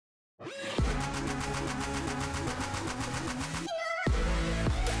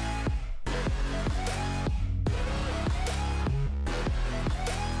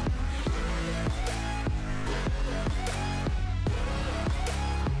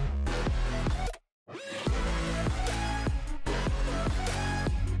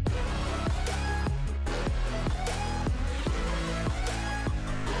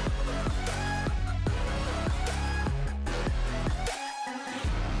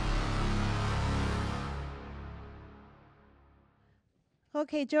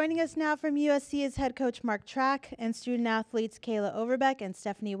Okay, joining us now from USC is head coach Mark Track and student athletes Kayla Overbeck and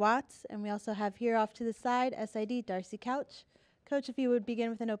Stephanie Watts. And we also have here off to the side, SID Darcy Couch. Coach, if you would begin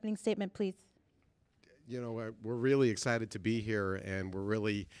with an opening statement, please. You know, we're really excited to be here, and we're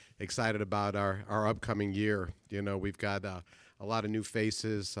really excited about our upcoming year. You know, we've got a lot of new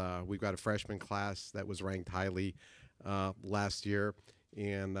faces. We've got a freshman class that was ranked highly last year,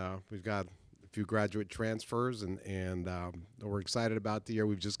 and we've got few graduate transfers, and we're excited about the year.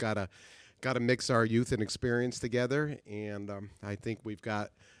 We've just got to mix our youth and experience together, and I think we've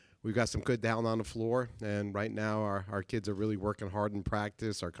got some good talent on the floor. And right now, our kids are really working hard in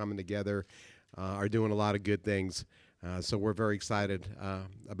practice, are coming together, are doing a lot of good things. So we're very excited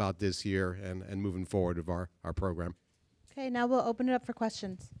about this year and moving forward with our program. Okay, now we'll open it up for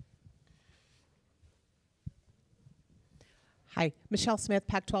questions. Hi, Michelle Smith,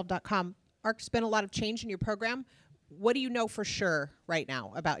 Pac-12.com. Mark, there's been a lot of change in your program. What do you know for sure right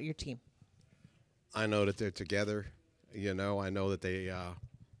now about your team? I know that they're together. You know, I know that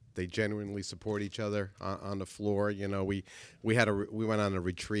they genuinely support each other on the floor. You know, we went on a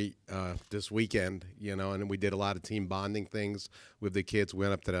retreat this weekend. You know, and we did a lot of team bonding things with the kids. We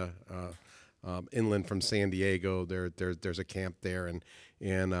went up to the inland from San Diego. There's a camp there, and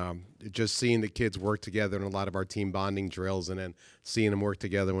just seeing the kids work together in a lot of our team bonding drills, and then seeing them work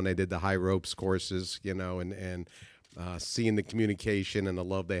together when they did the high ropes courses, you know, and seeing the communication and the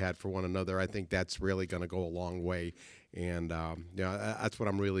love they had for one another. I think that's really going to go a long way, and you know, that's what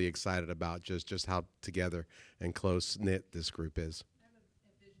I'm really excited about, just how together and close knit this group is. I have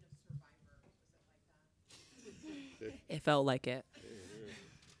a vision of Survivor. Was it like that? It felt like it.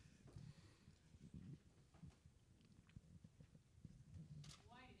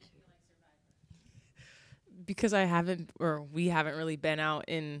 Because we haven't really been out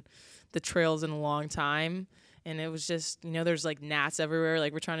in the trails in a long time, and it was just, you know, there's like gnats everywhere.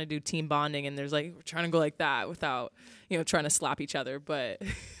 Like, we're trying to do team bonding, and there's like, we're trying to go like that without, you know, trying to slap each other. But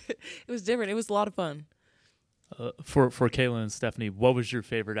it was different. It was a lot of fun. For Kayla and Stephanie, what was your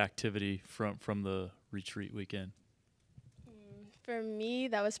favorite activity from the retreat weekend? For me,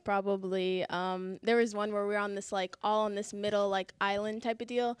 that was probably, there was one where we were on this, like, all on this middle, like, island type of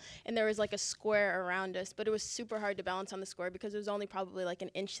deal, and there was, like, a square around us, but it was super hard to balance on the square because it was only probably, like, an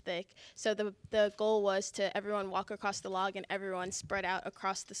inch thick. So the goal was to everyone walk across the log and everyone spread out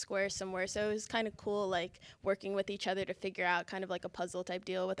across the square somewhere. So it was kind of cool, like, working with each other to figure out kind of like a puzzle type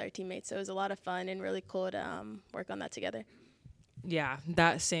deal with our teammates. So it was a lot of fun and really cool to work on that together. Yeah,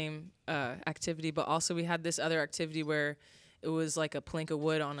 that same activity, but also we had this other activity where it was like a plank of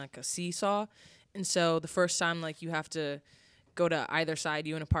wood on like a seesaw. And so the first time, like, you have to go to either side,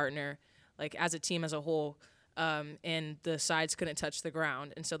 you and a partner, like as a team as a whole, and the sides couldn't touch the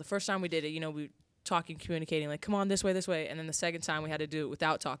ground. And so the first time we did it, you know, we talking, communicating, like, come on, this way. And then the second time we had to do it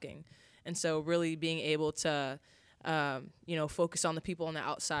without talking. And so really being able to, you know, focus on the people on the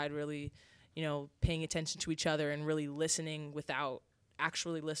outside, really, you know, paying attention to each other and really listening without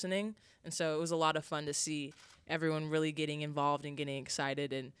actually listening. And so it was a lot of fun to see everyone really getting involved and getting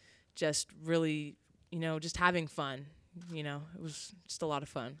excited and just really, you know, just having fun. You know, it was just a lot of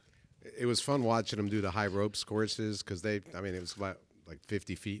fun. It was fun watching them do the high ropes courses because it was about like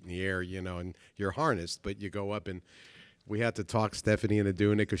 50 feet in the air, you know, and you're harnessed, but you go up, and we had to talk Stephanie into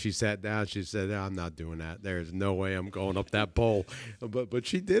doing it because she sat down. She said, I'm not doing that. There's no way I'm going up that pole. But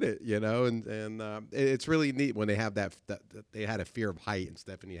she did it, you know, and it's really neat when they have that they had a fear of height, and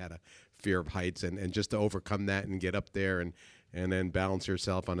Stephanie had a fear of heights, and just to overcome that and get up there and then balance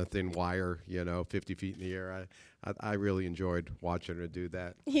yourself on a thin wire, you know, 50 feet in the air. I really enjoyed watching her do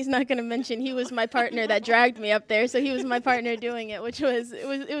that. He's not going to mention he was my partner that dragged me up there, so he was my partner doing it, which was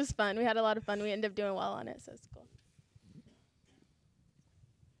it was fun. We had a lot of fun. We ended up doing well on it, so it's cool.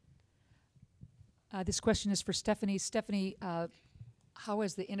 This question is for Stephanie. Stephanie, how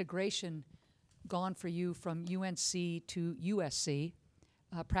has the integration gone for you from UNC to USC,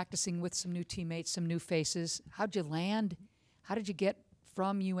 practicing with some new teammates, some new faces? How'd you land? How did you get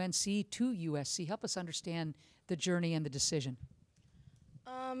from UNC to USC? Help us understand the journey and the decision.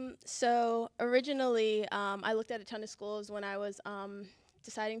 So originally, I looked at a ton of schools when I was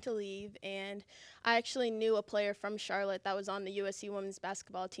deciding to leave, and I actually knew a player from Charlotte that was on the USC women's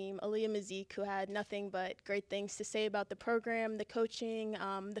basketball team, Aaliyah Mazik, who had nothing but great things to say about the program, the coaching,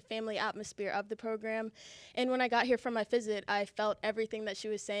 the family atmosphere of the program. And when I got here from my visit, I felt everything that she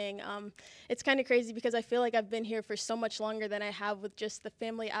was saying. It's kind of crazy because I feel like I've been here for so much longer than I have with just the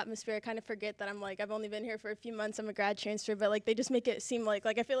family atmosphere. I kind of forget that I've only been here for a few months. I'm a grad transfer, but like they just make it seem like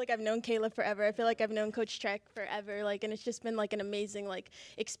I feel like I've known Kayla forever. I feel like I've known Coach Trek forever. Like, and it's just been like an amazing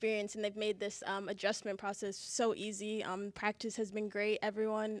experience, and they've made this adjustment process so easy. Practice has been great.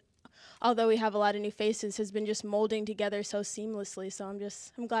 Everyone, although we have a lot of new faces, has been just molding together so seamlessly. So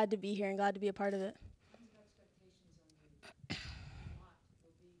I'm glad to be here and glad to be a part of it.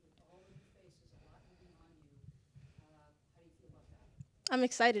 I'm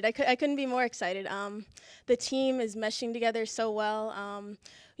excited. I couldn't be more excited. The team is meshing together so well.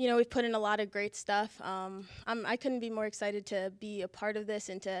 We've put in a lot of great stuff. I couldn't be more excited to be a part of this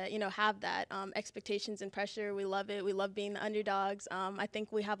and to, have that expectations and pressure. We love it. We love being the underdogs. I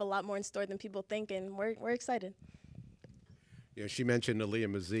think we have a lot more in store than people think, and we're excited. Yeah, she mentioned Aaliyah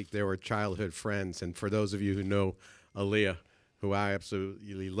Mazik. They were childhood friends, and for those of you who know Aaliyah, who I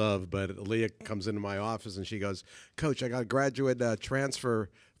absolutely love, but Aaliyah comes into my office and she goes, "Coach, I got a graduate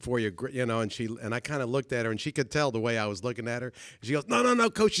transfer for you," and I kind of looked at her, and she could tell the way I was looking at her. She goes, "No,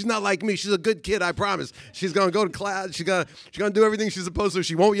 Coach, she's not like me. She's a good kid, I promise. She's gonna go to class. She's gonna do everything she's supposed to.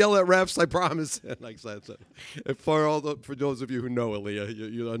 She won't yell at refs, I promise." And like I said, for those of you who know Aaliyah,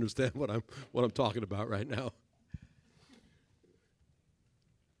 you understand what I'm talking about right now.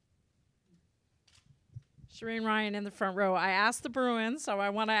 Shereen Ryan in the front row. I asked the Bruins, so I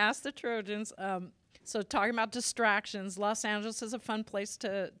want to ask the Trojans. So talking about distractions, Los Angeles is a fun place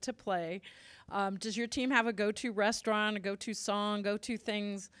to play. Does your team have a go-to restaurant, a go-to song, go-to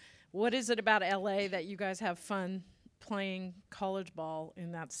things? What is it about LA that you guys have fun playing college ball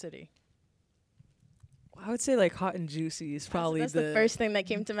in that city? I would say like Hot and Juicy is probably that's the first thing that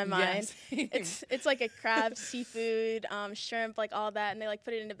came to my mind. Yes. It's like a crab, seafood, shrimp, like all that, and they like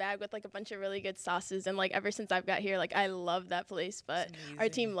put it in a bag with like a bunch of really good sauces. And like ever since I've got here, like I love that place. But our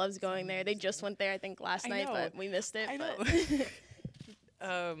team loves going there. They just went there I think last night, but we missed it. I know.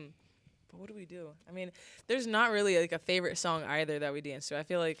 But what do we do? I mean, there's not really like a favorite song either that we dance to. I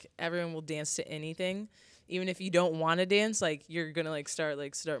feel like everyone will dance to anything. Even if you don't want to dance, like you're gonna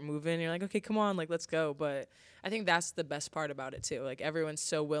start moving. You're like, okay, come on, like let's go. But I think that's the best part about it too. Like everyone's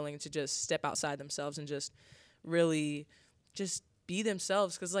so willing to just step outside themselves and just really just be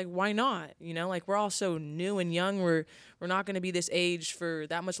themselves. Cause like why not? Like we're all so new and young. We're not gonna be this age for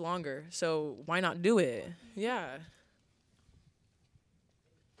that much longer. So why not do it? Yeah.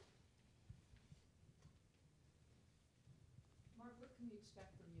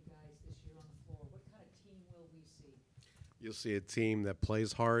 You'll see a team that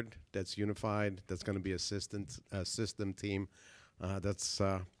plays hard, that's unified, that's going to be a system team, that's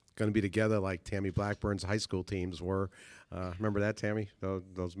going to be together like Tammy Blackburn's high school teams were. Remember that, Tammy?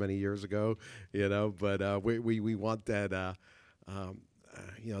 Those many years ago, But we want that,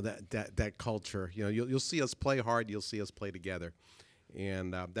 that culture. You'll see us play hard. You'll see us play together,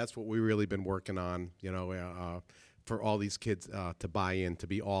 and that's what we've really been working on. For all these kids to buy in, to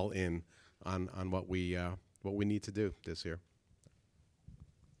be all in on what we need to do this year.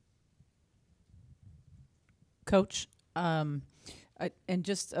 Coach, and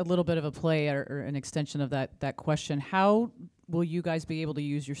just a little bit of a play or an extension of that question, how will you guys be able to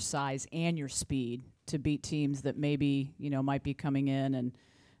use your size and your speed to beat teams that maybe, might be coming in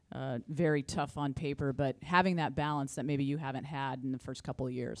and very tough on paper, but having that balance that maybe you haven't had in the first couple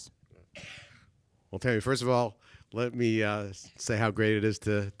of years? Well, Tammy, first of all, let me say how great it is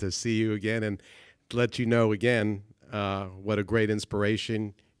to see you again and let you know again what a great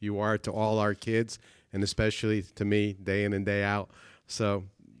inspiration you are to all our kids, and especially to me, day in and day out. So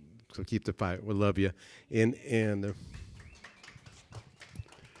keep the fight. We love you. And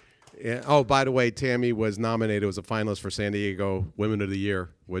oh, by the way, Tammy was nominated as a finalist for San Diego Women of the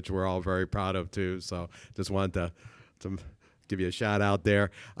Year, which we're all very proud of too. So just wanted to give you a shout out there.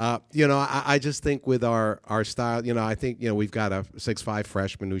 I just think with our style, I think, we've got a 6'5"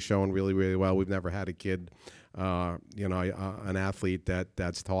 freshman who's showing really, really well. We've never had a kid, an athlete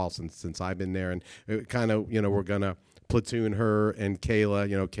that's tall since I've been there. And it kind of, we're going to platoon her and Kayla.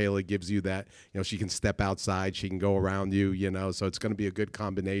 Kayla gives you that, she can step outside, she can go around you, so it's going to be a good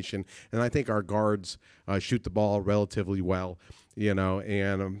combination. And I think our guards shoot the ball relatively well. And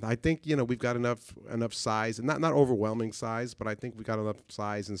I think, we've got enough size, and not overwhelming size, but I think we've got enough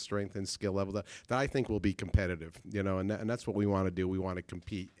size and strength and skill level that I think will be competitive, and that's what we want to do. We want to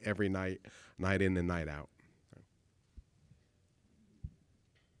compete every night in and night out.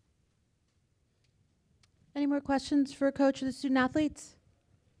 Any more questions for Coach of the student athletes?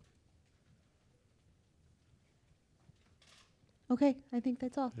 Okay, I think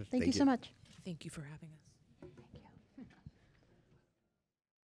that's all. Thank you so much. Thank you for having us.